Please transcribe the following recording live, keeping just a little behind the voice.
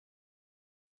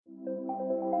Welcome,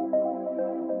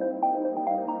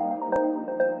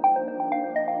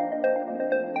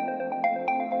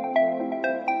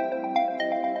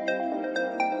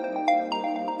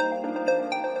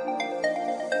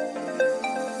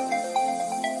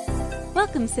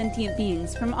 sentient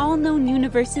beings from all known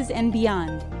universes and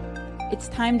beyond. It's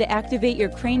time to activate your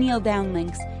cranial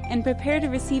downlinks and prepare to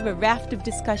receive a raft of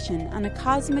discussion on a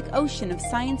cosmic ocean of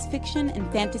science fiction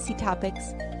and fantasy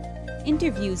topics,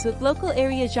 interviews with local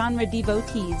area genre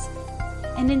devotees,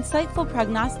 and insightful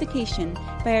prognostication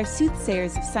by our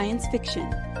soothsayers of science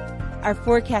fiction, our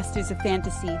forecasters of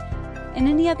fantasy, and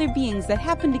any other beings that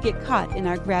happen to get caught in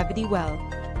our gravity well.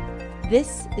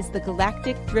 This is the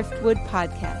Galactic Driftwood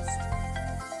Podcast.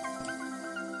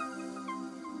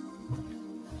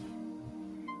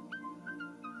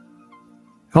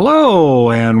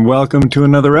 Hello, and welcome to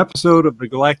another episode of the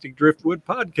Galactic Driftwood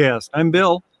Podcast. I'm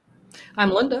Bill. I'm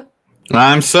Linda.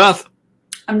 I'm Seth.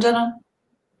 I'm Jenna.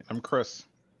 I'm Chris.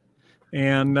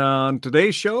 And on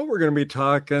today's show, we're going to be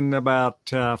talking about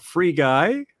Free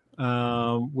Guy,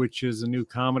 which is a new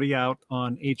comedy out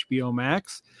on HBO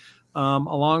Max,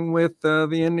 along with the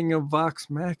ending of Vox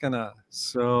Machina.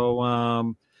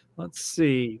 So let's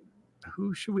see.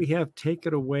 Who should we have take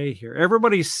it away here?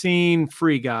 Everybody's seen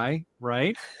Free Guy,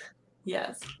 right?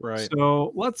 Yes. Right.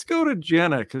 So let's go to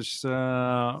Jenna because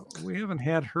we haven't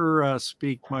had her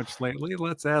speak much lately.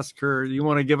 Let's ask her. You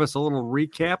want to give us a little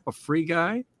recap of Free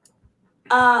Guy?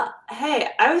 Hey,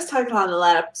 I was talking on the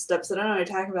last episode. I don't know what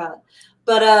you're talking about.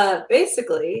 But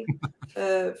basically,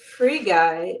 Free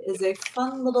Guy is a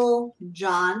fun little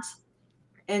jaunt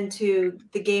into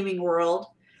the gaming world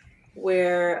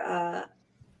where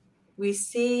we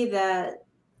see that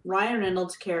Ryan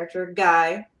Reynolds' character,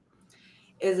 Guy,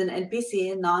 is an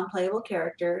NPC, a non-playable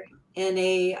character, in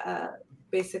a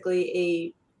basically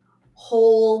a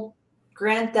whole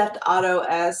Grand Theft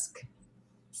Auto-esque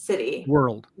city.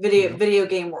 World. Video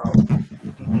game world.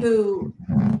 Who,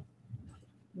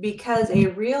 because a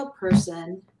real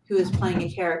person who is playing a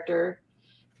character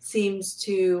seems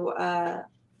to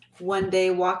one day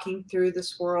walking through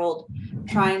this world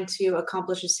trying to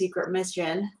accomplish a secret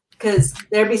mission, because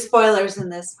there'd be spoilers in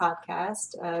this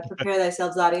podcast. Prepare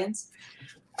thyself, audience.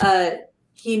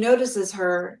 He notices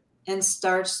her and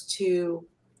starts to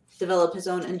develop his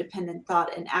own independent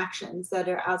thought and actions that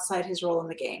are outside his role in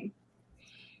the game.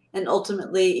 And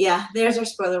ultimately, yeah, there's our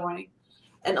spoiler warning.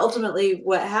 And ultimately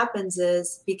what happens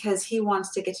is, because he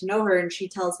wants to get to know her and she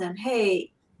tells him,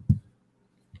 hey,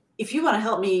 if you want to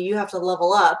help me, you have to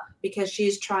level up, because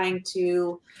she's trying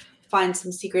to find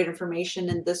some secret information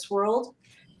in this world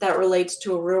that relates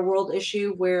to a real world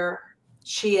issue where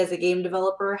she, as a game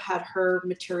developer, had her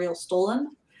material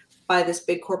stolen by this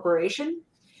big corporation.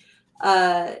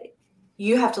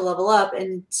 You have to level up.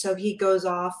 And so he goes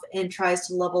off and tries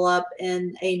to level up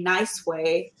in a nice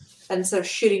way. And instead of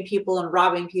shooting people and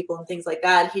robbing people and things like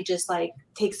that, he just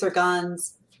takes their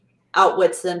guns,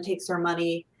 outwits them, takes their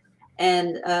money.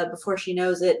 And before she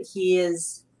knows it, he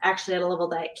is actually at a level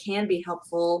that can be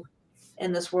helpful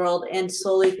in this world, and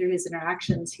slowly through his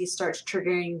interactions he starts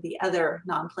triggering the other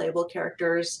non-playable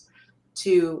characters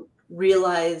to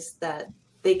realize that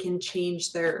they can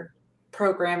change their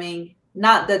programming.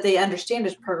 Not that they understand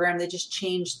his program, they just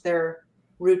change their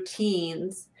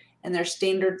routines and their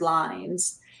standard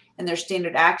lines and their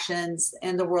standard actions,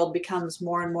 and the world becomes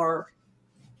more and more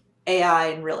AI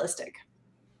and realistic.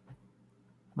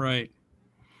 Right.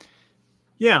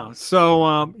 Yeah. So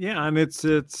and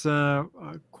it's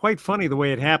quite funny the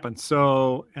way it happens.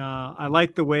 So I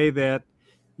like the way that,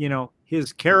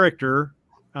 his character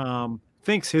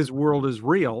thinks his world is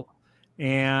real,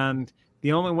 and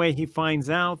the only way he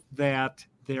finds out that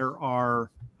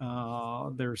there's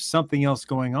something else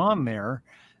going on there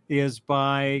is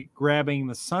by grabbing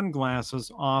the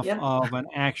sunglasses off of an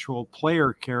actual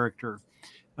player character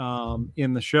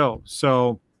in the show.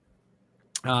 So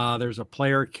there's a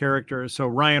player character. So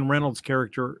Ryan Reynolds'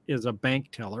 character is a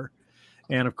bank teller.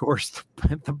 And of course,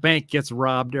 the bank gets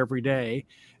robbed every day.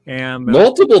 And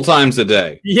multiple times a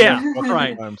day. Yeah,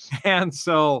 right. And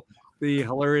so the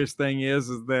hilarious thing is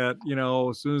that,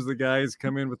 as soon as the guys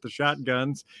come in with the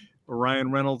shotguns, Ryan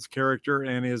Reynolds' character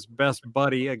and his best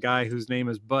buddy, a guy whose name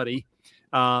is Buddy,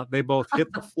 they both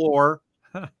hit the floor,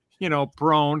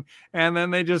 prone, and then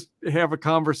they just have a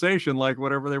conversation like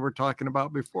whatever they were talking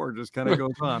about before just kind of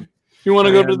goes on. You want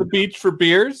to go to the beach for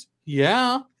beers?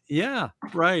 Yeah. Yeah,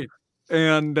 right.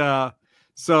 And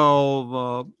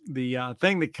so the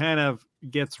thing that kind of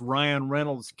gets Ryan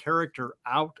Reynolds' character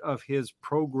out of his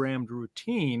programmed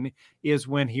routine is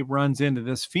when he runs into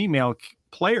this female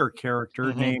player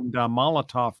character named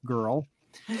Molotov Girl.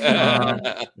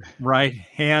 Right.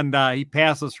 And he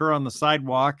passes her on the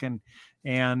sidewalk,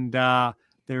 and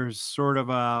there's sort of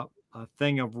a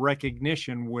thing of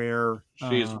recognition where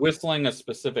she's whistling a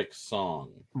specific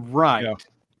song. Right. Yeah.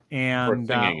 And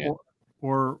singing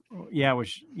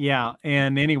it.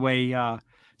 And anyway,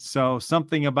 so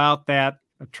something about that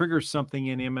triggers something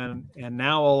in him, and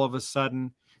now all of a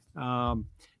sudden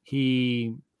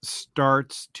he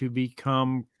starts to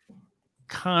become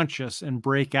conscious and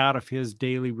break out of his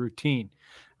daily routine,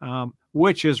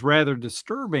 which is rather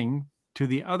disturbing to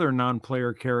the other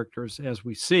non-player characters, as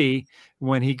we see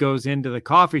when he goes into the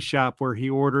coffee shop where he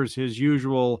orders his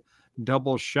usual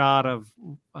double shot of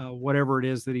whatever it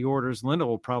is that he orders. Linda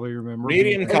will probably remember.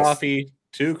 Medium coffee,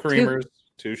 2 creamers,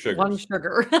 2 sugars. 1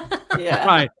 sugar. Yeah.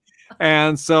 Right.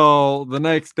 And so the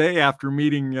next day after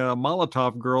meeting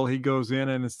Molotov Girl, he goes in,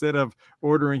 and instead of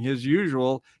ordering his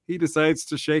usual, he decides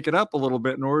to shake it up a little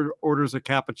bit and orders a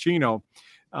cappuccino,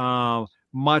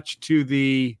 much to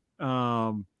the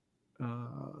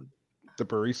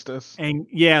baristas. And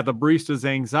the barista's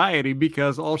anxiety,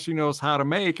 because all she knows how to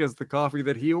make is the coffee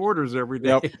that he orders every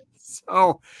day. Yep.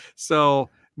 So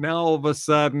now all of a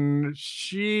sudden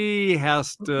she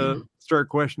has to start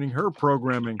questioning her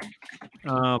programming.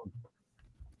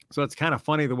 So it's kind of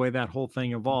funny the way that whole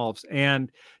thing evolves. And,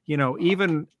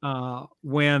 even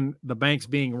when the bank's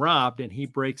being robbed and he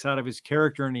breaks out of his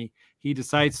character and he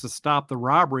decides to stop the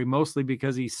robbery, mostly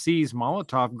because he sees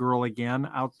Molotov Girl again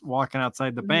out walking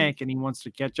outside the bank, and he wants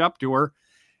to catch up to her.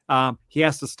 He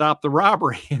has to stop the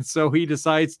robbery. And so he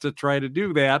decides to try to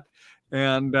do that,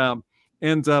 and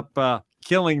ends up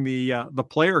killing the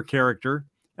player character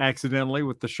accidentally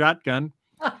with the shotgun.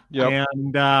 Yep.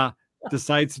 And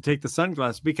decides to take the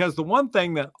sunglasses, because the one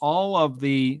thing that all of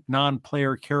the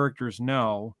non-player characters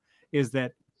know is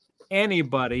that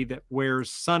anybody that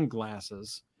wears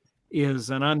sunglasses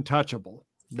is an untouchable.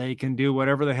 They can do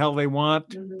whatever the hell they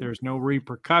want. There's no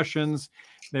repercussions.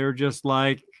 They're just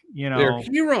like, they're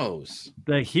heroes.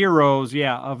 The heroes,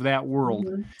 of that world.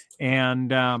 And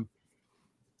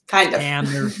kind of.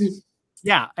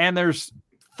 And there's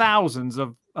thousands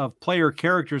of player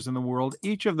characters in the world,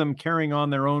 each of them carrying on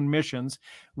their own missions,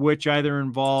 which either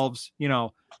involves,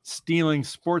 stealing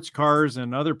sports cars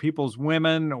and other people's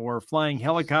women, or flying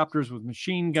helicopters with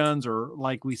machine guns, or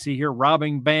like we see here,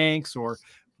 robbing banks, or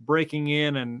breaking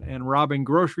in and robbing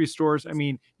grocery stores. I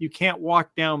mean, you can't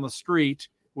walk down the street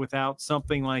without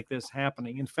something like this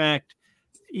happening. In fact,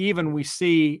 even we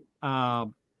see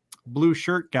blue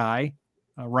shirt guy,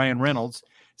 Ryan Reynolds,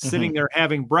 sitting there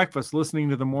having breakfast, listening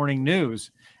to the morning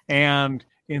news. And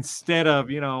instead of,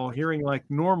 hearing like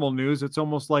normal news, it's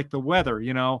almost like the weather,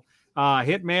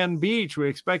 Hitman Beach, we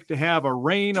expect to have a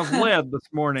rain of lead this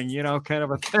morning, kind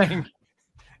of a thing,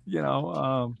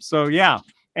 so yeah.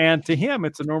 And to him,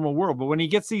 it's a normal world. But when he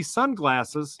gets these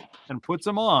sunglasses and puts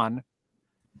them on,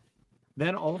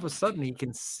 then all of a sudden he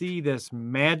can see this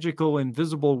magical,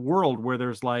 invisible world where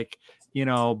there's like,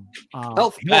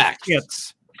 health packs.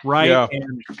 Kits, right? Yeah.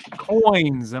 And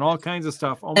coins and all kinds of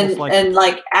stuff. Almost and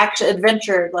like action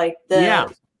adventure, like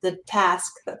the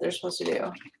task that they're supposed to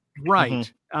do. Right.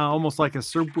 Almost like a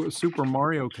Super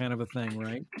Mario kind of a thing,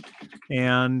 right?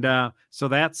 And so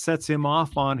that sets him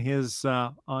off on his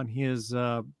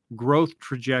growth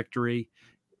trajectory.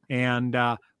 And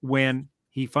when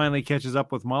he finally catches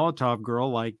up with Molotov Girl,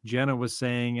 like Jenna was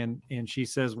saying, and she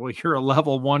says, well, you're a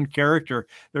level 1 character.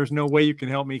 There's no way you can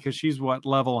help me, because she's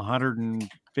level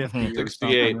 150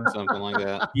 68, something like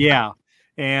that. Yeah.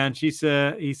 And he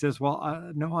says,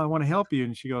 well, no, I want to help you.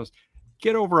 And she goes,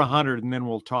 get over 100 and then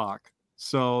we'll talk.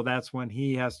 So that's when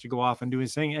he has to go off and do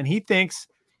his thing. And he thinks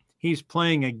he's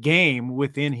playing a game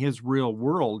within his real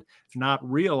world, not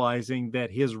realizing that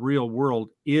his real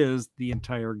world is the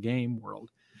entire game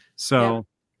world. So,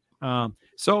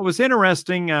 so it was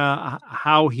interesting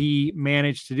how he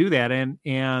managed to do that,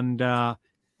 and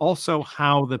also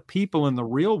how the people in the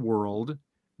real world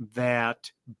that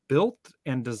built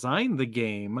and designed the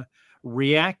game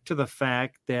react to the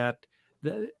fact that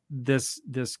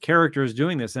this character is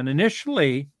doing this. And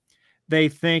initially, they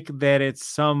think that it's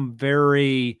some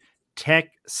very tech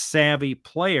savvy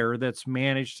player that's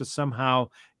managed to somehow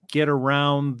get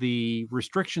around the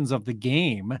restrictions of the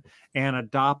game and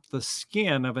adopt the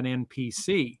skin of an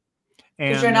NPC.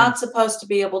 Because you're not supposed to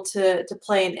be able to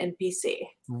play an NPC.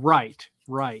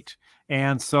 Right.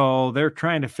 And so they're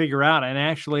trying to figure out, and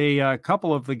actually a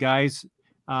couple of the guys,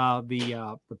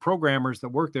 the programmers that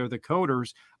work there, the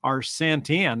coders, are sent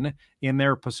in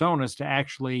their personas to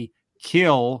actually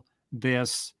kill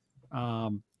this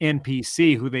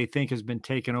NPC who they think has been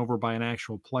taken over by an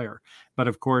actual player. But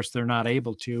of course, they're not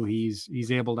able to.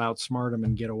 He's able to outsmart him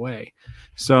and get away.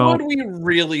 So would we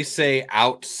really say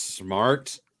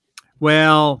outsmart?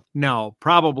 Well, no,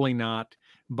 probably not.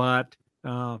 But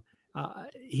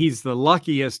he's the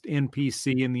luckiest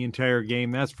NPC in the entire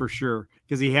game, that's for sure,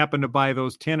 because he happened to buy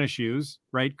those tennis shoes,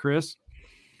 right, Chris?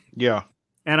 Yeah.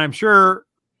 And I'm sure,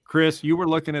 Chris, you were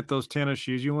looking at those tennis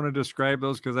shoes. You want to describe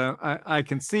those? Because I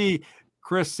can see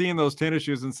Chris seeing those tennis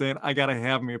shoes and saying, I got to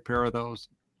have me a pair of those.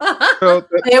 So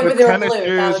the tennis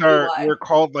shoes were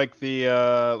called like the,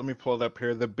 let me pull it up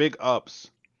here, the Big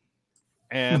Ups.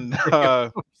 And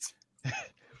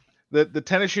the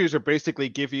tennis shoes are basically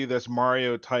give you this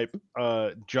Mario type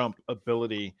jump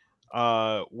ability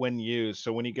when used.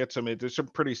 So when you get some, there's some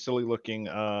pretty silly looking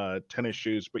tennis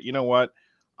shoes, but you know what?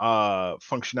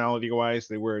 Functionality wise,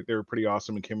 they were pretty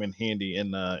awesome and came in handy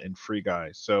in Free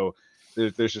Guy. So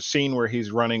there's a scene where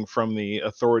he's running from the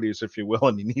authorities, if you will,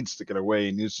 and he needs to get away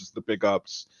and uses the Big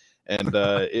Ups. And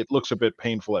it looks a bit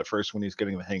painful at first when he's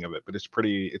getting the hang of it, but it's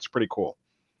pretty cool.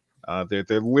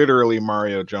 They're literally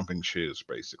Mario jumping shoes,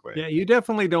 basically. Yeah, you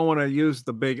definitely don't want to use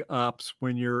the Big Ups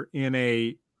when you're in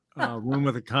a room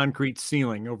with a concrete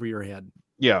ceiling over your head.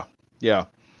 Yeah.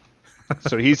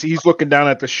 So he's looking down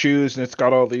at the shoes, and it's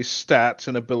got all these stats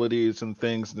and abilities and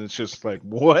things, and it's just like,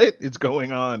 what is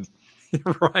going on?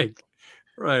 Right.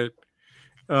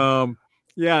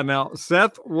 Yeah. Now,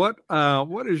 Seth, what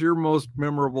is your most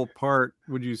memorable part,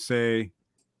 would you say,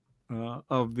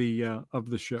 of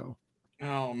the show?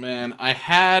 Oh man,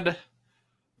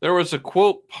 there was a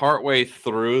quote partway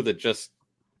through that just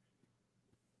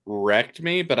wrecked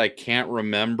me, but I can't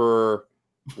remember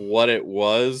what it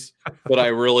was. But I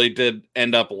really did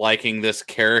end up liking this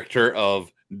character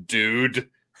of Dude.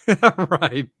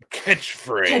 Right.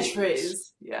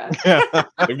 Catchphrase. Yeah.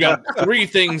 We've got 3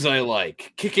 things I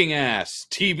like: kicking ass,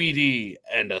 TBD,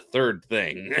 and a third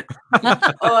thing.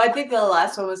 I think the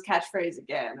last one was catchphrase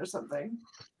again or something.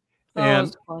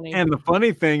 And the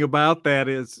funny thing about that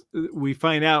is we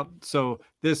find out, so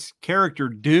this character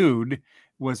Dude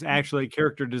was actually a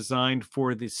character designed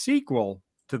for the sequel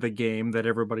to the game that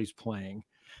everybody's playing.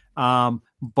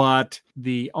 But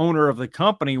the owner of the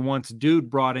company wants Dude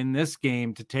brought in this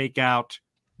game to take out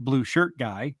Blue Shirt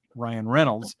Guy, Ryan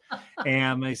Reynolds.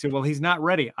 And they said, well, he's not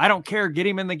ready. I don't care. Get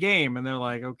him in the game. And they're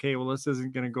like, okay, well, this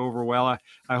isn't going to go over well.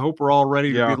 I hope we're all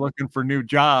ready to be looking for new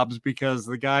jobs, because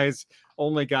the guy's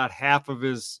only got half of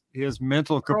his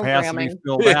mental capacity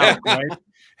filled out,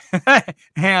 right?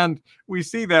 And we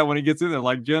see that when he gets in there,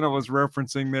 like Jenna was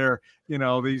referencing there,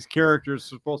 these characters are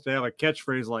supposed to have a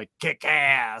catchphrase like kick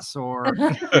ass or,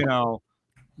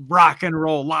 rock and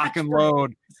roll, lock and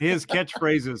load. His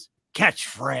catchphrase is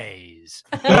catchphrase.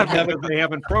 They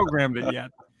haven't programmed it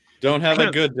yet. Don't have a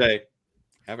good day.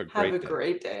 Have a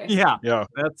great day. Yeah.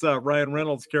 That's Ryan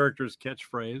Reynolds' character's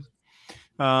catchphrase.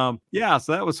 So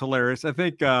that was hilarious. I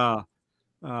think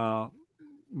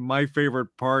my favorite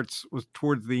parts was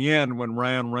towards the end when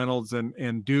Ryan Reynolds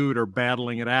and Dude are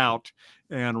battling it out,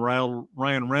 and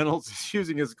Ryan Reynolds is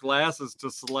using his glasses to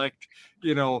select,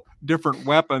 different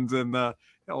weapons, and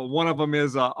one of them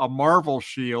is a Marvel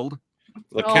shield.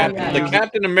 The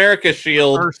Captain America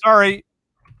shield.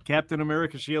 Captain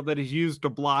America shield that he's used to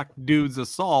block Dude's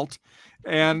assault,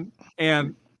 and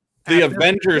the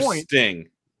Avengers sting.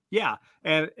 Yeah,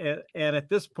 and at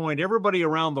this point, everybody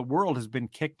around the world has been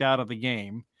kicked out of the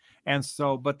game, and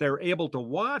so, but they're able to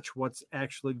watch what's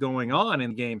actually going on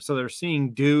in the game. So they're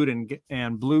seeing Dude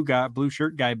and Blue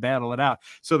Shirt Guy battle it out.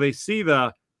 So they see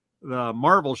the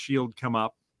Marvel shield come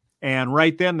up, and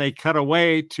right then they cut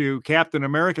away to Captain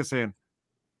America saying,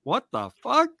 "What the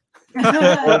fuck?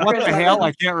 What the hell?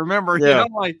 I can't remember." Yeah.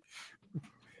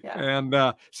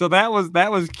 And so that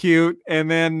was cute.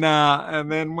 And then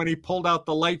when he pulled out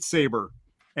the lightsaber,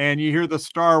 and you hear the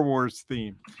Star Wars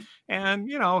theme, and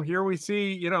here we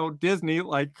see Disney,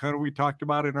 like kind of we talked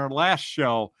about in our last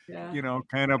show,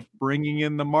 kind of bringing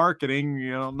in the marketing,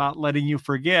 not letting you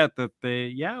forget that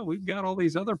we've got all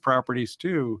these other properties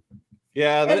too.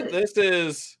 Yeah, this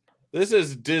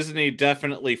is Disney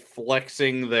definitely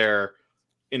flexing their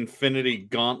infinity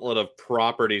gauntlet of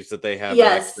properties that they have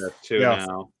access to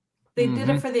now. They did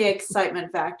it for the excitement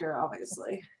factor,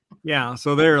 obviously. Yeah,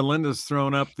 so there Linda's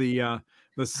thrown up the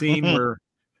scene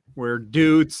where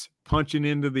Dude's punching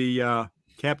into the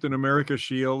Captain America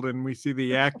shield, and we see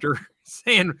the actor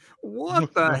saying,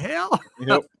 "What the hell?"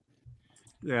 Yep.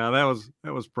 Yeah, that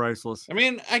was priceless. I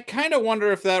mean, I kind of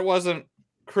wonder if that wasn't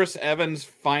Chris Evans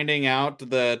finding out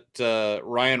that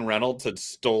Ryan Reynolds had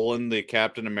stolen the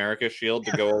Captain America shield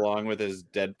to go along with his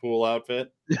Deadpool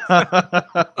outfit.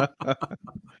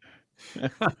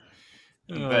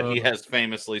 that he has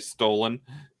famously stolen.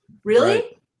 Really? Right.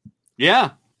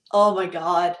 Yeah. Oh my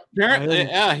god. Apparently,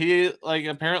 yeah, he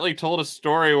apparently told a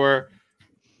story where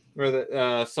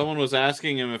someone was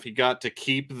asking him if he got to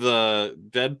keep the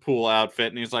Deadpool outfit,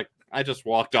 and he's like, "I just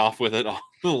walked off with it."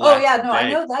 Oh yeah, no, I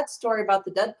know that story about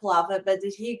the Deadpool outfit, but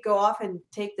did he go off and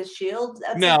take the shield?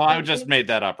 No, I just made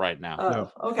that up right now. Oh,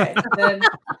 No. okay. Then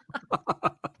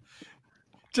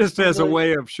just as a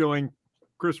way of showing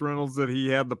Chris Reynolds that he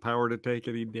had the power to take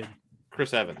it, he did.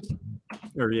 Chris Evans.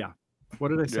 Or yeah, what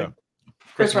did I say? Yeah.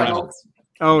 Chris Reynolds.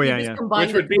 Oh He yeah, just yeah. combined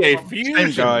Which would the be a two of them. Same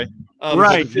fusion guy. of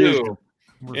Right. the two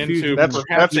We're into fusing. That's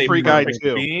perhaps a Free Guy perfect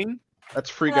 2. being. That's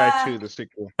Free Guy 2, the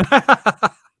sequel.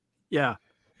 yeah,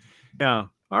 yeah.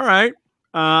 All right.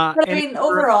 But I mean,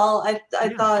 overall, I Yeah.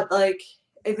 thought I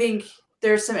think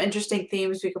there's some interesting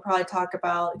themes we could probably talk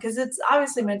about because it's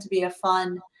obviously meant to be a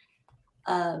fun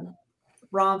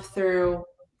romp through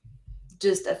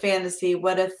just a fantasy.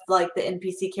 What if the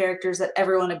NPC characters that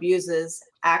everyone abuses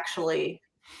actually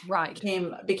Right.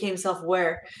 became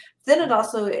self-aware? Then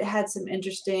it had some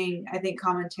interesting, I think,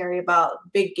 commentary about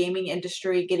big gaming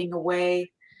industry getting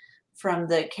away from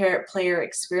the player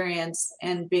experience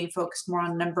and being focused more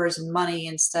on numbers and money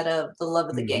instead of the love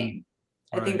of the game.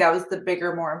 I think that was the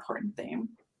bigger, more important theme.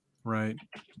 Right.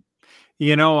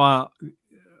 You know,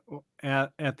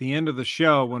 at the end of the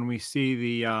show, when we see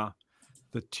the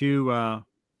two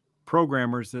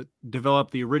programmers that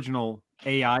developed the original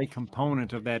AI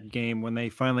component of that game, when they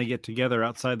finally get together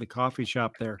outside the coffee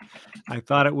shop there, I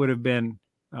thought it would have been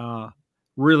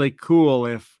really cool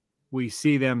if we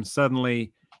see them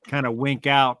suddenly kind of wink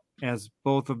out as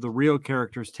both of the real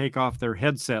characters take off their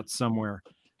headsets somewhere.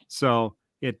 So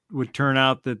it would turn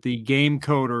out that the game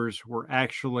coders were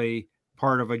actually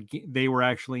they were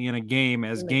actually in a game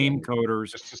as game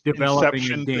coders Just this developing a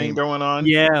Inception game thing going on.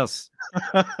 Yes.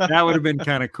 That would have been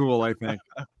kind of cool, I think.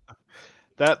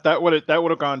 That would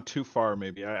have gone too far,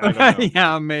 maybe. I don't know.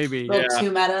 Yeah, maybe. A little too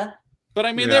meta. But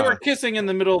I mean, Yeah. they were kissing in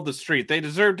the middle of the street. They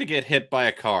deserve to get hit by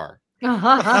a car.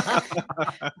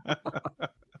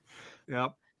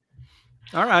 Yep.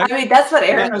 All right. I mean, that's what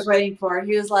Aaron was waiting for.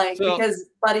 He was like, So- because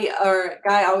buddy or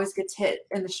guy always gets hit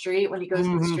in the street when he goes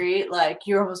to the Mhm. street.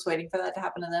 You're almost waiting for that to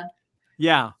happen to them.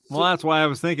 Yeah. Well, that's why I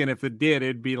was thinking if it did,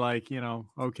 it'd be like,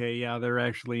 okay, yeah, they're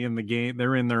actually in the game.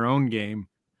 They're in their own game.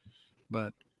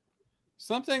 But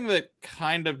Something that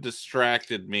kind of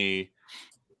distracted me,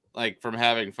 from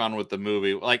having fun with the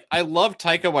movie. I love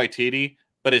Taika Waititi,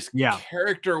 but his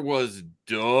character was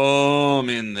dumb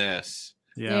in this.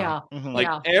 yeah.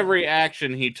 Mhm. Every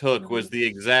action he took was the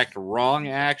exact wrong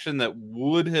action that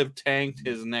would have tanked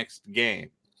his next game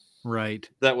Right.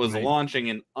 that was Right. launching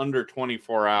in under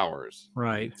 24 hours.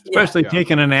 Right. Especially Yeah.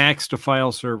 taking an axe to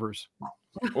file servers.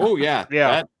 Oh, yeah.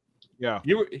 Yeah. Yeah.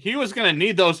 He was going to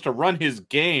need those to run his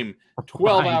game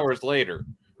 12 Right. hours later.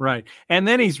 Right. And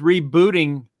then he's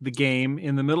rebooting the game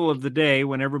in the middle of the day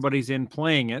when everybody's in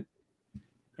playing it.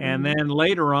 And then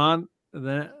later on,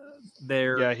 they're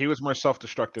Yeah, he was more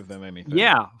self-destructive than anything.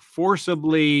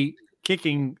 forcibly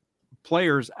kicking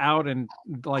players out and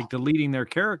deleting their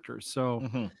characters. So,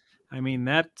 Mhm. I mean,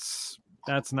 that's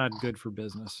not good for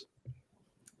business.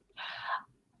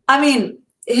 I mean,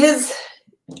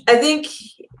 I think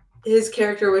his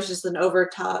character was just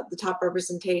the top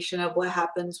representation of what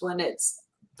happens when it's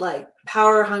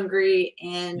power hungry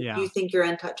and Yeah. you think you're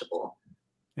untouchable.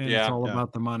 And Yeah. it's all Yeah.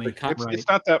 about the money. It's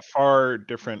not that far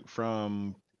different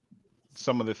from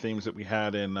some of the themes that we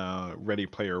had in Ready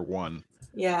Player One.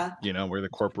 Yeah. Where the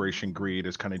corporation greed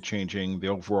is kind of changing the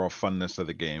overall funness of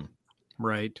the game.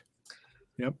 Right.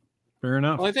 Yep. Fair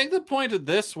enough. Well, I think the point of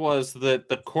this was that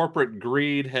the corporate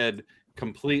greed had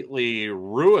completely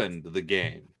ruined the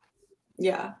game.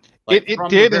 Yeah. It from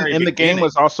did, very and the game beginning.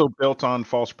 was also built on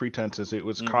false pretenses. It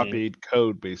was Mhm. copied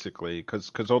code, basically,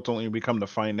 because ultimately we come to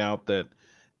find out that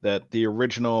the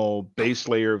original base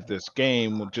layer of this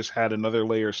game just had another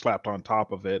layer slapped on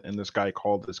top of it, and this guy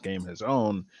called this game his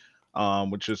own,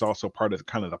 which is also part of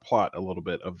kind of the plot a little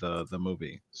bit of the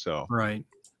movie. So Right.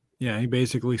 Yeah, he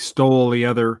basically stole the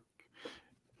other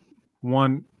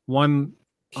one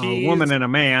Keys- woman and a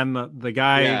man. The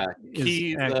guy is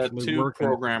Keys, the actually two working.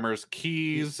 programmers,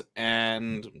 Keys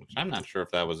and I'm not sure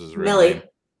if that was his real Millie. name.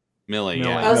 Millie, Millie.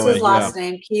 yeah. That was Millie, his last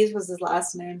name. Keys was his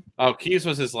last name. Oh, Keys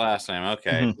was his last name.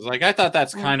 Okay. Mhm. It was I thought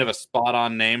that's kind of a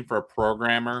spot-on name for a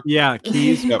programmer. Yeah,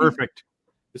 Keys, Yep. perfect.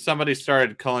 If somebody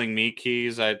started calling me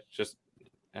Keys, I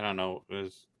don't know.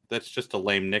 That's just a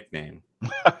lame nickname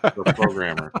for a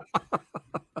programmer.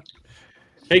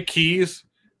 Hey, Keys.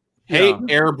 Hey, Yeah.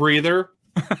 air breather.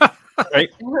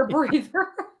 Air breather.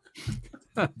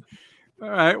 All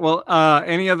right. Well,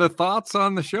 any other thoughts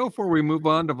on the show before we move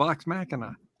on to Vox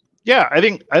Machina? Yeah, I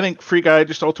think Free Guy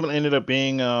just ultimately ended up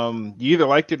being you either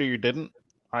liked it or you didn't.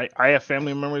 I have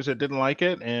family members that didn't like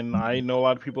it, and I know a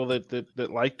lot of people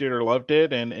that liked it or loved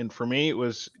it. And for me, it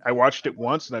was I watched it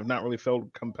once, and I've not really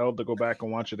felt compelled to go back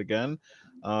and watch it again.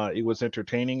 It was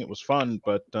entertaining, it was fun,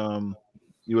 but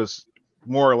it was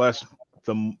more or less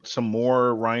some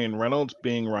more Ryan Reynolds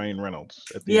being Ryan Reynolds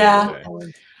at the end of the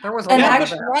day. There was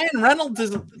Ryan Reynolds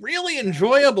is really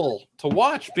enjoyable to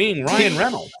watch being Ryan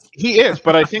Reynolds. He is,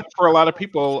 but I think for a lot of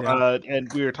people,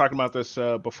 and we were talking about this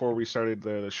before we started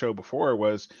the show before,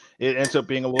 was it ends up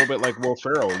being a little bit like Will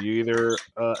Ferrell. You either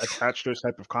attach to a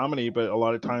type of comedy, but a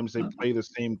lot of times they play the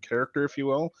same character, if you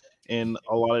will, in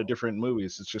a lot of different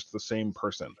movies. It's just the same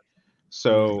person.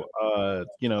 So,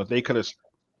 they could have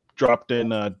dropped in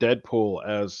Deadpool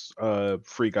as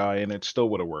Free Guy, and it still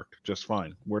would have worked just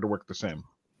fine. Would have worked the same.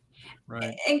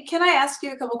 Right. And can I ask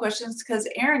you a couple questions? Because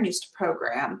Aaron used to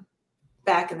program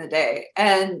back in the day,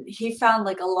 and he found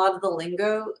like a lot of the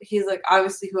lingo. He's like,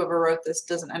 obviously, whoever wrote this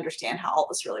doesn't understand how all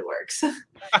this really works, and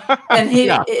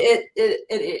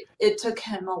it took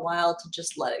him a while to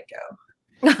just let it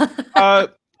go.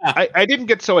 I didn't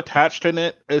get so attached in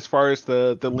it as far as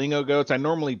the lingo goes. I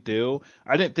normally do.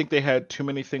 I didn't think they had too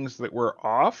many things that were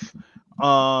off.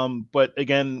 But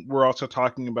again, we're also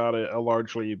talking about a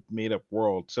largely made up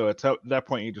world. So at that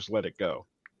point, you just let it go.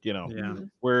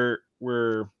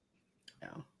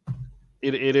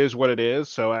 It is what it is.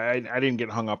 So I didn't get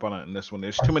hung up on it in this one.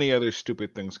 There's too many other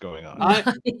stupid things going on.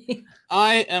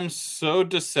 I am so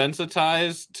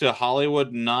desensitized to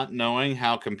Hollywood not knowing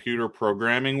how computer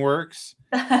programming works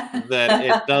that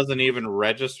it doesn't even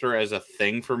register as a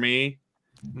thing for me.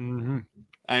 Mm-hmm.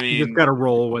 I mean, you just got to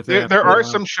roll with it. There are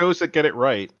some shows that get it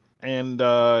right, and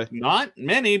not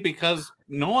many, because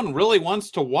no one really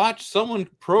wants to watch someone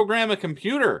program a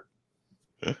computer.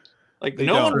 Like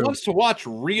no one wants to watch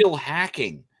real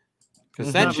hacking,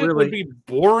 because that shit would be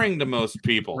boring to most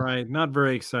people. Right? Not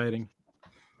very exciting.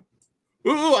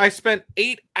 Ooh, I spent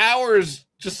 8 hours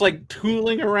just like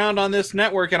tooling around on this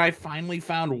network, and I finally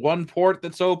found one port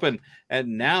that's open,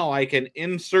 and now I can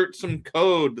insert some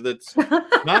code that's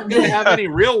not going to have any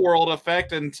real world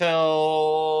effect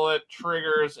until it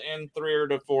triggers in 3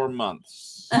 to 4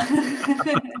 months.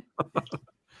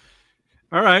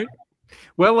 All right.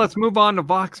 Well, let's move on to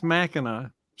Vox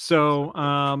Machina. So,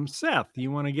 Seth,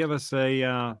 you want to give us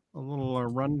a little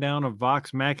rundown of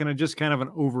Vox Machina, just kind of an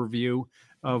overview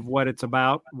of what it's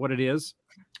about, what it is?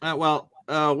 What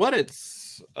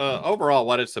it's overall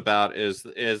what it's about is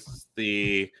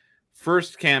the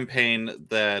first campaign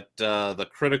that the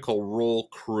Critical Role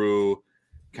crew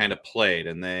kind of played,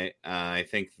 and they I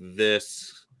think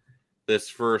this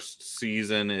first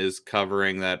season is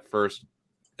covering that first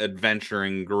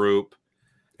adventuring group.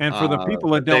 And for the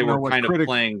people that don't know what kind of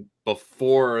playing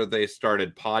before they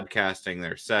started podcasting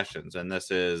their sessions, and this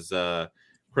is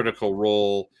Critical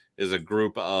Role is a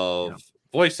group of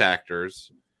voice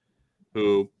actors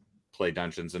who play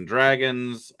Dungeons and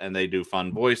Dragons, and they do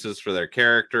fun voices for their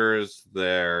characters.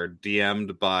 They're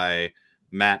DM'd by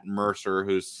Matt Mercer,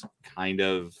 who's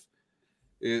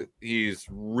he's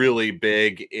really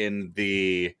big in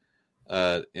the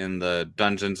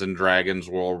Dungeons and Dragons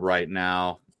world right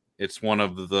now. It's one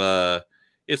of the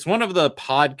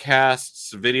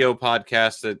podcasts, video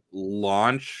podcasts that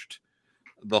launched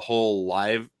the whole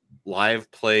live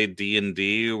play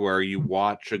D&D, where you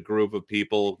watch a group of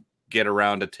people get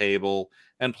around a table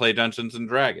and play Dungeons and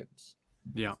Dragons.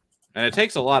 Yeah. And it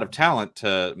takes a lot of talent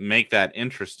to make that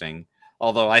interesting.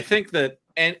 Although I think that,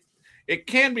 and it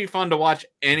can be fun to watch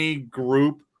any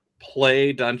group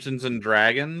play Dungeons and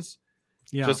Dragons,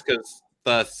 just because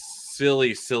the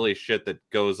silly shit that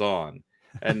goes on.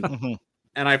 And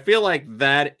and I feel like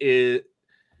that is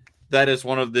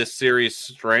one of this series'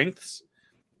 strengths,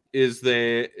 is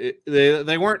they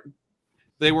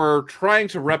were trying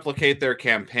to replicate their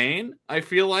campaign, I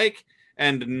feel like,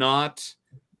 and not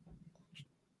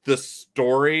the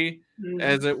story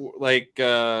as it like.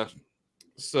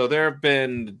 So there have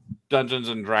been Dungeons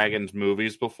and Dragons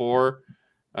movies before.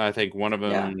 I think one of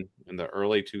them in the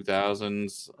early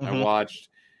 2000s I watched,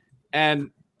 and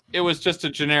it was just a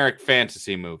generic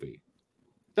fantasy movie.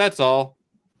 That's all.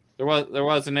 There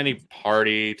wasn't any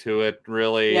party to it,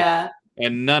 really. Yeah.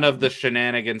 And none of the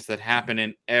shenanigans that happen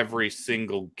in every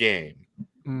single game.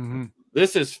 Mm-hmm.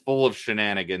 This is full of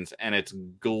shenanigans, and it's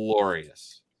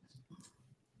glorious.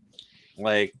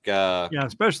 Like,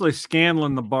 especially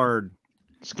Scanlan the Bard.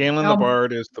 Scanlan the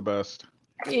Bard is the best.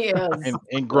 Yes.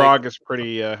 And Grog is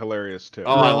pretty hilarious too.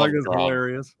 Oh, I love Grog is Grog.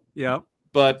 Hilarious. Yeah.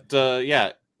 But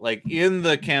like in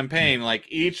the campaign, like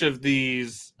each of the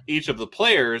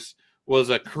players was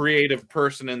a creative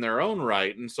person in their own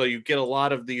right, and so you get a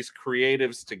lot of these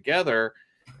creatives together,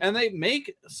 and they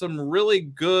make some really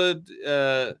good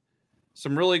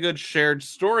shared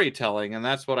storytelling, and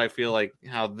that's what I feel like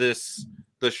how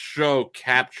the show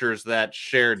captures that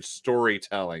shared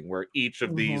storytelling, where each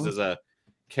of these is a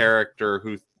character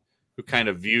who kind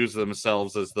of views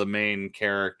themselves as the main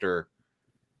character.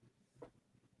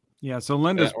 Yeah, so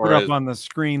Linda's put up on the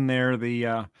screen there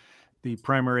the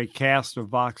primary cast of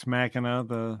Vox Machina,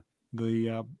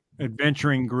 the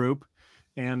adventuring group,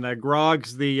 and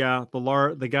Grog's the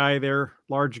guy there,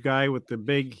 large guy with the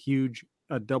big, huge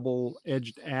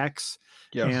double-edged axe.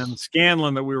 Yes. And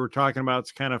Scanlan that we were talking about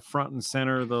is kind of front and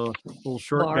center, the little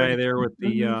short guy there with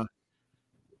the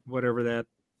whatever that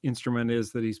instrument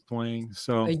is that he's playing.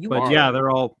 So, but yeah,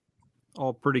 they're all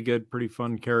pretty good, pretty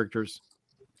fun characters.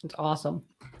 It's awesome.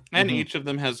 And each of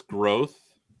them has growth.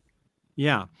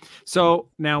 Yeah. So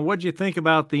now what'd you think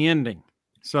about the ending?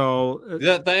 So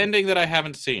the ending that I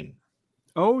haven't seen.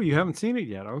 Oh, you haven't seen it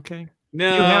yet. Okay.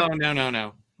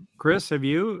 No. Chris, have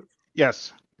you?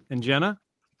 Yes. And Jenna?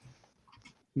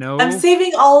 No. I'm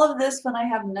saving all of this when I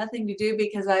have nothing to do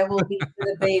because I will be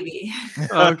the baby.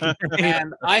 Okay.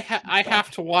 And I have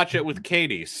to watch it with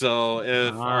Katie. So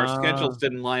if our schedules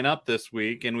didn't line up this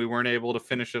week and we weren't able to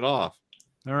finish it off.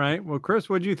 All right. Well, Chris,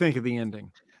 what do you think of the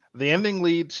ending? The ending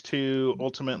leads to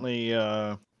ultimately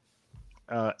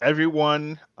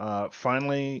everyone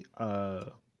finally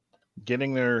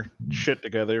getting their shit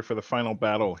together for the final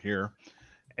battle here.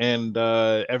 And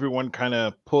everyone kind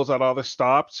of pulls out all the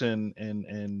stops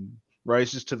and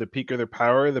rises to the peak of their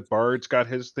power. The Bard's got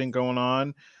his thing going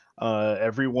on.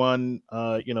 Everyone,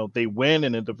 they win,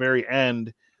 and at the very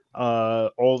end,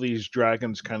 all these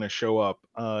dragons kind of show up,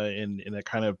 and it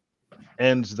kind of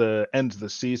ends the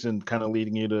season, kind of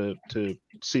leading you to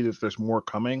see that there's more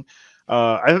coming.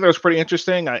 I think that was pretty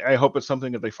interesting. I hope it's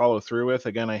something that they follow through with.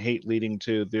 Again, I hate leading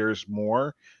to there's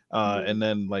more. And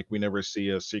then like we never see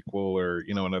a sequel or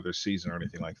another season or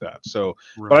anything like that. So,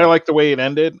 right. But I like the way it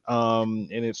ended, and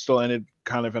it still ended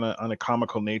kind of on a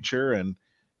comical nature,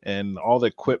 and all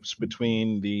the quips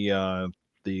between the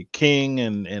king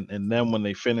and them when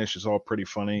they finish is all pretty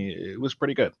funny. It was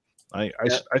pretty good. I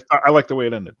like the way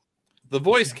it ended. The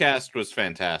voice cast was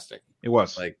fantastic. It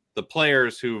was like the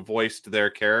players who voiced their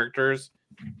characters,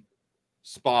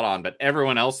 spot on. But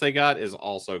everyone else they got is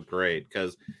also great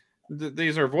because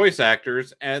these are voice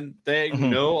actors, and they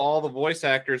know all the voice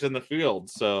actors in the field.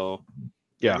 So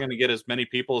they're going to get as many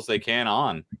people as they can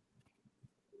on.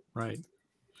 Right.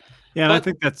 Yeah, and I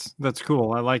think that's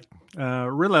cool. I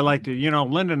really liked it.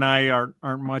 Linda and I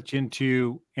aren't much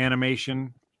into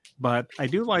animation, but I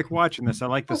do like watching this. I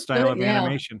like the style of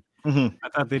animation. I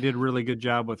thought they did a really good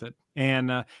job with it. And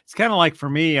it's kind of like for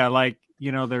me, I like,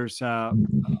 there's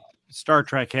Star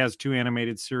Trek has 2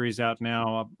 animated series out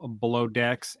now, Below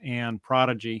Decks and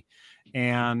Prodigy.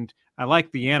 And I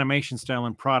like the animation style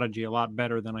in Prodigy a lot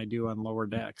better than I do on Lower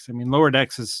Decks. I mean, Lower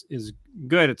Decks is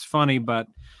good. It's funny, but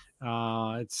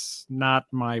it's not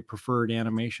my preferred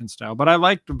animation style. But I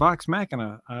liked Vox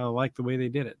Machina. I like the way they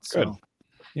did it. So, good.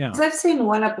 Yeah. Because I've seen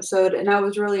one episode and I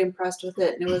was really impressed with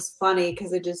it. And it was funny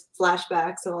because it just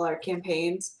flashbacks of all our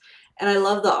campaigns. And I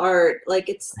love the art. Like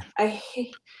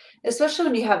especially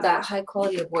when you have that high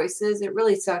quality of voices, it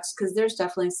really sucks because there's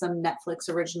definitely some Netflix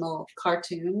original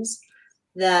cartoons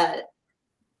that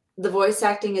the voice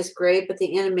acting is great, but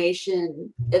the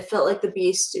animation, it felt like the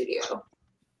B studio.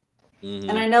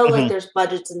 And I know like there's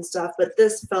budgets and stuff, but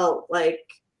this felt like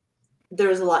there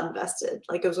was a lot invested.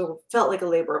 Like felt like a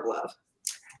labor of love.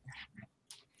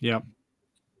 Yep.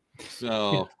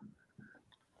 So,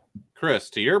 Chris,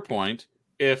 to your point,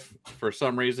 if for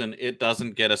some reason it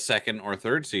doesn't get a second or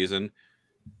third season,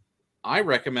 I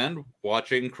recommend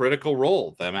watching Critical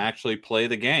Role, them actually play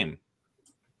the game.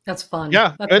 That's fun.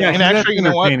 Yeah. And actually, you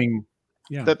know what?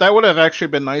 Yeah. That would have actually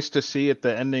been nice to see at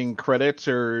the ending credits,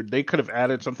 or they could have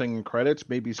added something in credits,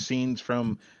 maybe scenes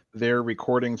from their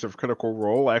recordings of Critical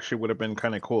Role actually would have been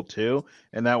kind of cool too.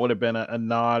 And that would have been a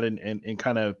nod and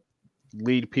kind of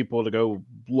lead people to go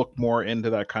look more into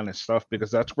that kind of stuff,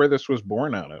 because that's where this was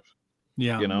born out of.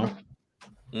 Yeah.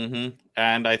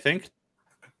 And I think,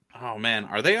 oh man,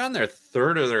 are they on their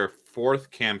 3rd or their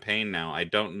 4th campaign now? I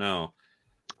don't know.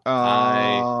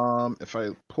 If I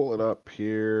pull it up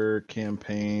here,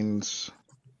 campaigns.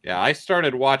 Yeah, I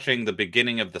started watching the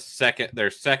beginning of their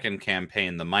second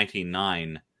campaign, the Mighty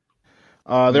 9.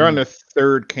 They're on their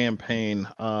 3rd campaign,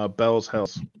 Bell's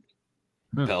Hells.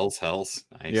 Bell's Hells.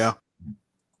 Nice. Yeah.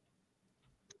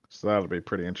 So that'll be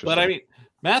pretty interesting. But I mean,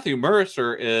 Matthew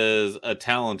Mercer is a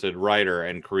talented writer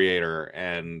and creator,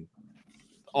 and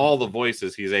all the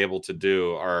voices he's able to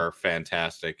do are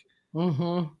fantastic.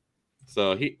 Mm-hmm.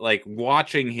 So he like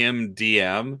watching him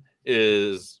DM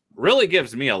really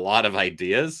gives me a lot of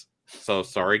ideas. So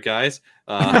sorry, guys.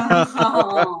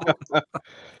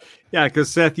 Yeah,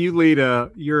 because Seth, you're a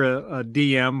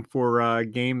DM for a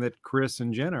game that Chris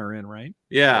and Jenna are in, right?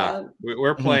 Yeah,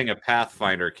 we're playing a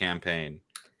Pathfinder campaign.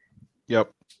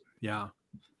 Yep. Yeah.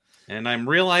 And I'm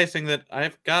realizing that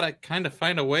I've got to kind of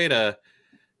find a way to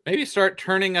maybe start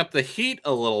turning up the heat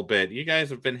a little bit. You guys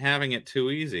have been having it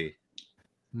too easy.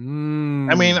 I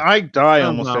mean, I die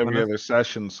almost every other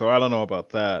session, so I don't know about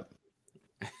that.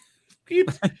 You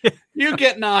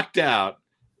get knocked out.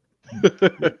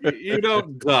 You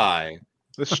don't die.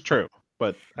 This is true,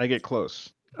 but I get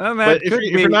close. But if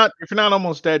you're not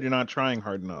almost dead, you're not trying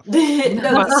hard enough.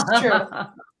 That's true.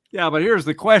 Yeah, but here's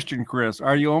the question, Chris.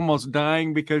 Are you almost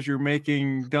dying because you're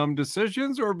making dumb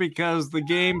decisions or because the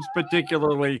game's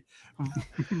particularly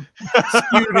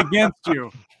skewed against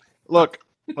you? Look,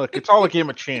 it's all a game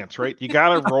of chance, right? You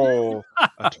got to roll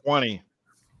a 20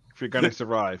 if you're going to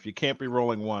survive. You can't be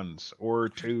rolling ones or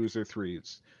twos or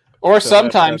threes. Or so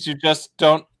sometimes you just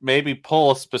don't maybe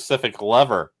pull a specific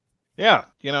lever. Yeah,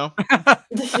 you know.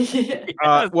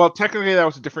 Well, technically that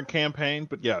was a different campaign,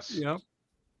 but yes. Yep.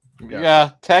 Yeah,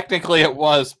 technically it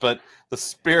was, but the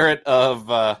spirit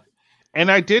of and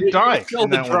I did die.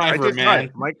 Killed the driver,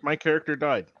 man. My character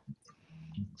died.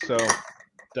 So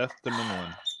death to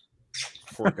Minuan.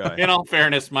 Poor guy. In all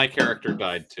fairness, my character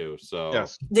died too. So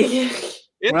yes.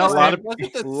 A lot of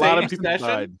people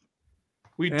died.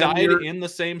 We died in the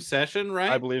same session, right?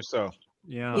 I believe so.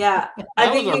 Yeah. Yeah. I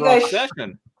think you guys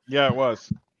session. Yeah, it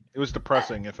was. It was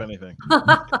depressing, if anything.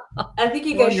 I think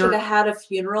you guys should have had a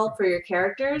funeral for your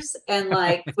characters and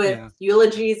like with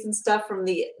eulogies and stuff from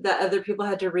the other people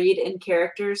had to read in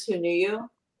characters who knew you.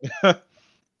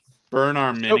 Burn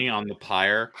our mini on the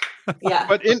pyre. Yeah.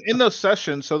 But in those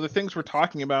sessions, so the things we're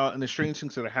talking about and the strange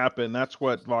things that happen, that's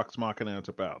what Vox Machina is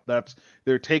about.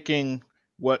 They're taking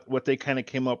what they kind of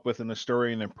came up with in the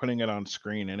story and they're putting it on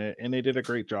screen, and they did a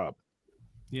great job.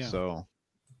 Yeah. So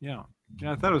yeah,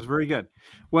 I thought it was very good.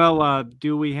 Well,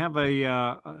 do we have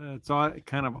it's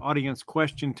kind of audience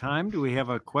question time? Do we have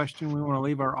a question we want to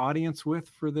leave our audience with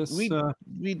for this?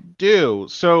 We do.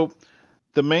 So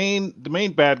the main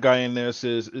bad guy in this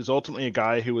is ultimately a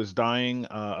guy who is dying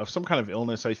of some kind of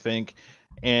illness, I think.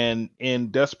 And in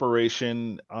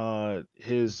desperation,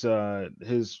 his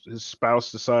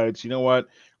spouse decides, you know what,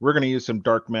 we're going to use some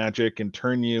dark magic and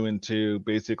turn you into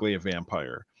basically a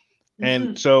vampire. Mm-hmm.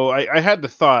 And so I had the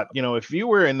thought, you know, if you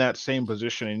were in that same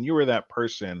position and you were that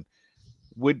person,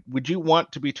 would you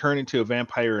want to be turned into a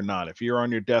vampire or not? If you're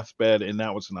on your deathbed and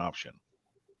that was an option,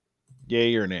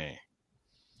 yay or nay?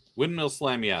 Windmill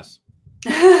slam, yes.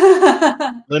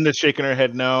 Linda's shaking her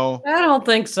head, no. I don't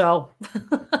think so.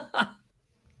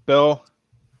 Bill?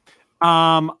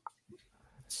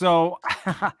 So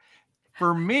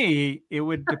for me, it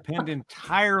would depend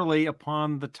entirely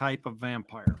upon the type of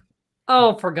vampire.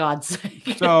 Oh, for God's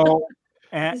sake. So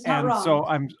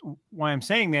why I'm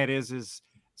saying that is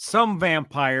some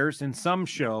vampires in some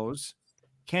shows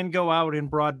can go out in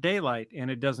broad daylight and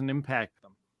it doesn't impact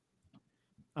them.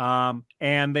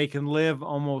 And they can live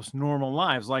almost normal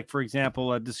lives. Like, for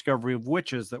example, a Discovery of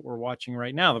Witches that we're watching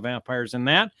right now, the vampires in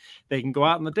that, they can go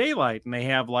out in the daylight and they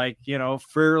have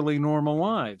fairly normal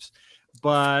lives.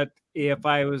 But if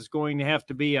I was going to have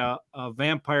to be a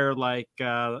vampire, like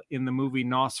in the movie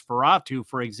Nosferatu,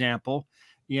 for example,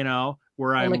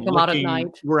 where I'm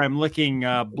licking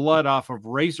blood off of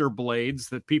razor blades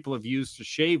that people have used to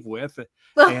shave with,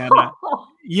 and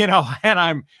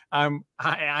and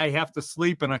I have to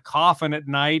sleep in a coffin at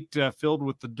night filled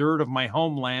with the dirt of my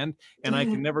homeland, and I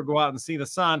can never go out and see the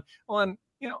sun. Well, and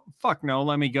fuck no,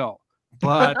 let me go.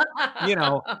 But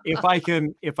if I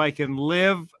can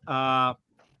live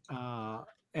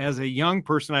as a young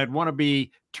person, I'd want to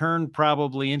be turned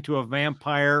probably into a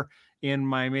vampire in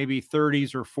my maybe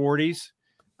 30s or 40s,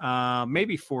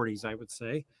 maybe 40s, I would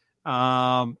say,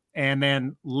 and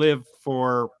then live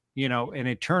for an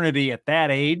eternity at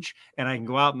that age. And I can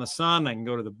go out in the sun, I can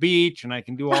go to the beach, and I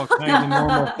can do all kinds of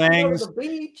normal things. Go to the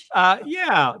beach.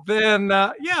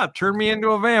 Turn me into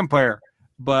a vampire.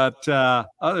 But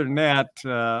other than that,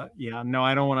 no,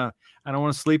 I don't want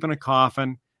to sleep in a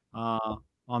coffin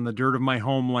on the dirt of my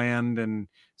homeland and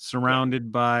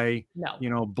surrounded by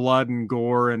blood and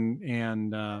gore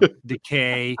and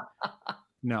decay.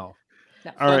 No.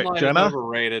 All right, Jenna.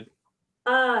 Overrated.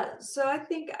 So I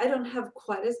think I don't have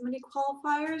quite as many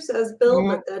qualifiers as Bill,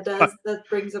 but that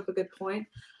brings up a good point.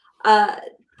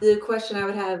 the question I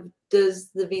would have, does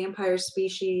the vampire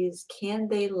species, can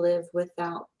they live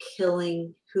without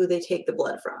killing who they take the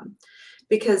blood from?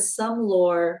 Because some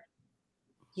lore,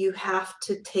 you have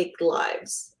to take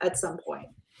lives at some point.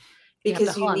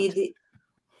 Because you need the...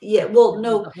 Yeah, well,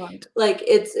 no, like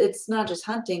it's not just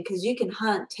hunting, because you can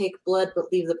hunt, take blood,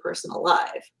 but leave the person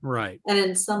alive. Right. And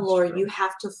in some lore, you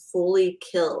have to fully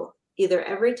kill either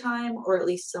every time or at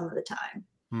least some of the time.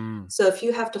 So if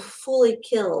you have to fully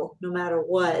kill no matter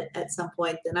what at some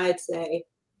point, then I'd say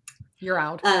you're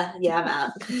out. Yeah, I'm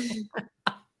out.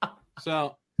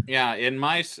 So yeah, in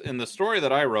the story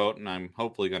that I wrote, and I'm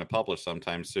hopefully going to publish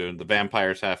sometime soon, the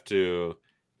vampires have to,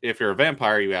 if you're a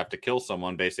vampire, you have to kill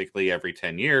someone basically every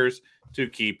 10 years to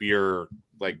keep your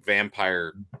like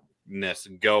vampire-ness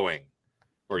going,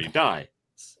 or you die.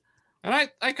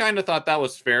 And I kind of thought that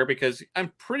was fair, because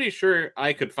I'm pretty sure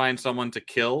I could find someone to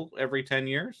kill every 10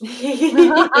 years.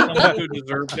 Someone who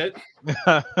deserved it.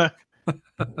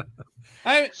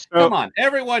 Come on.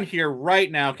 Everyone here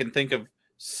right now can think of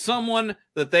someone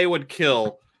that they would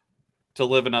kill to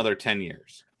live another 10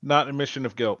 years. Not admission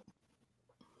of guilt.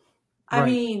 I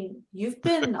mean, you've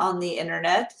been on the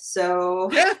internet, so...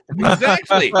 Yeah,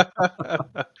 exactly.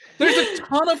 There's a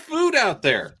ton of food out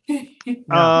there.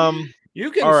 You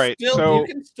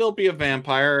can still be a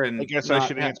vampire, and I guess I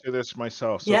should answer this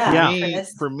myself. So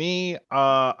for me,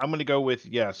 I'm going to go with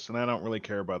yes, and I don't really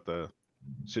care about the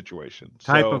situation.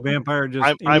 Type of vampire,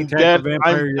 just I'm dead.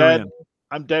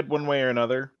 I'm dead one way or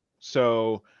another.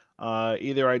 So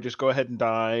either I just go ahead and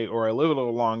die, or I live a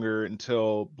little longer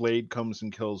until Blade comes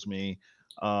and kills me,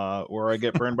 or I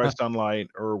get burned by sunlight,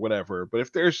 or whatever. But if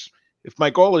my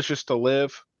goal is just to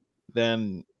live,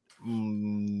 then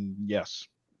yes.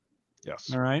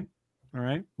 Yes. All right.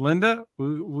 Linda,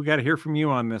 we got to hear from you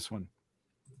on this one.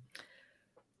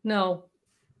 No.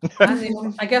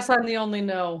 I guess I'm the only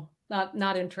no.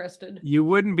 Not interested. You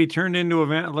wouldn't be turned into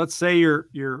a let's say you're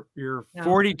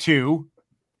 42.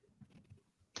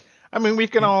 I mean, we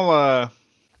can all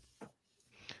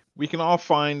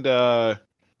find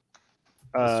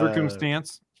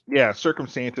circumstance. Yeah,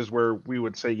 circumstances where we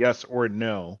would say yes or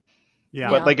no.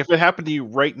 Yeah. But like if it happened to you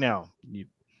right now, you've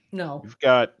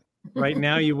got... Right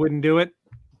now, you wouldn't do it.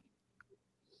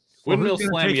 Windmill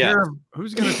slam, yes.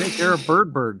 Who's going to take care of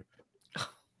Bird? Bird's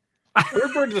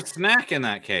a snack in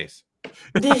that case.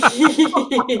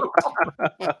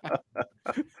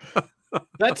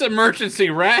 That's emergency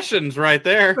rations right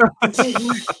there.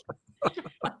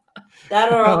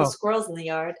 That or all the squirrels in the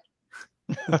yard.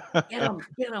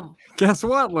 Get them. Guess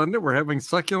what, Linda? We're having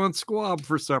succulent squab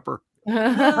for supper. You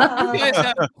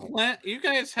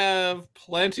guys have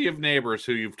plenty of neighbors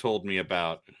who you've told me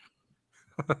about.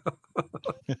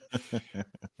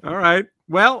 All right.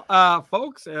 Well,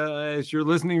 folks, as you're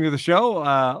listening to the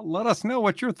show, let us know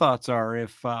what your thoughts are.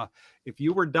 If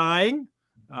you were dying,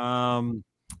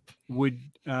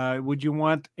 would you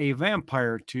want a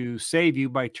vampire to save you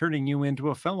by turning you into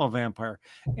a fellow vampire?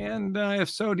 And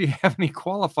if so, do you have any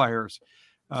qualifiers?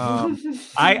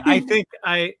 I think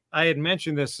I had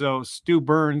mentioned this. So Stu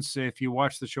Burns, if you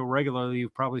watch the show regularly,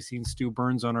 you've probably seen Stu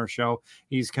Burns on our show.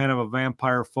 He's kind of a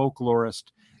vampire folklorist.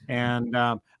 And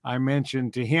I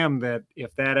mentioned to him that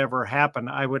if that ever happened,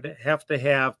 I would have to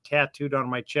have tattooed on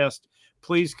my chest,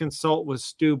 please consult with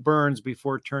Stu Burns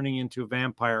before turning into a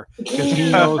vampire, because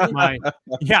he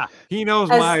knows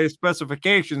my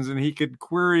specifications, and he could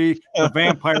query the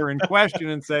vampire in question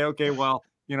and say, okay, well,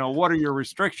 what are your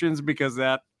restrictions? Because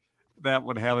that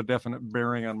would have a definite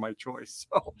bearing on my choice.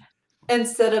 So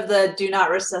instead of the do not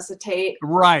resuscitate,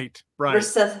 right, like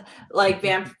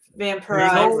vampirize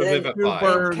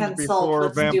and before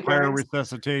vampire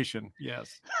resuscitation.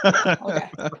 Yes. Okay,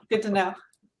 good to know.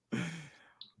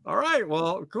 All right.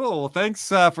 Well, cool. Well, thanks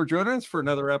for joining us for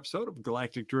another episode of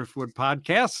Galactic Driftwood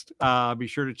Podcast. Be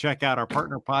sure to check out our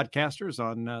partner podcasters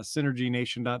on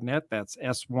synergynation.net. That's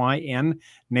SYN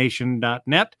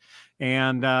Nation.net.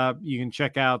 And you can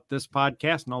check out this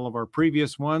podcast and all of our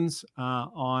previous ones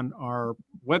on our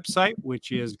website,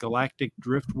 which is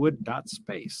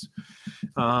galacticdriftwood.space.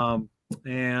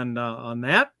 And on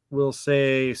that, we'll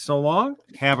say so long.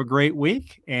 Have a great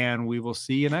week, and we will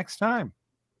see you next time.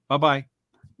 Bye-bye.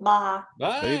 Bye.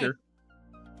 Bye. Later.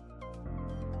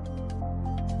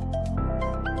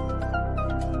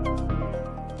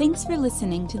 Thanks for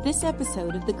listening to this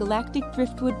episode of the Galactic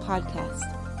Driftwood Podcast.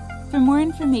 For more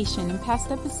information and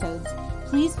past episodes,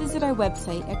 please visit our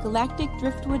website at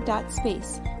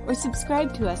galacticdriftwood.space or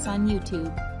subscribe to us on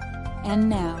YouTube. And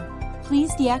now,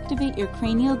 please deactivate your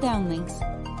cranial downlinks,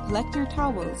 collect your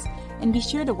towels, and be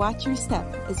sure to watch your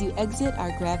step as you exit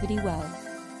our gravity well.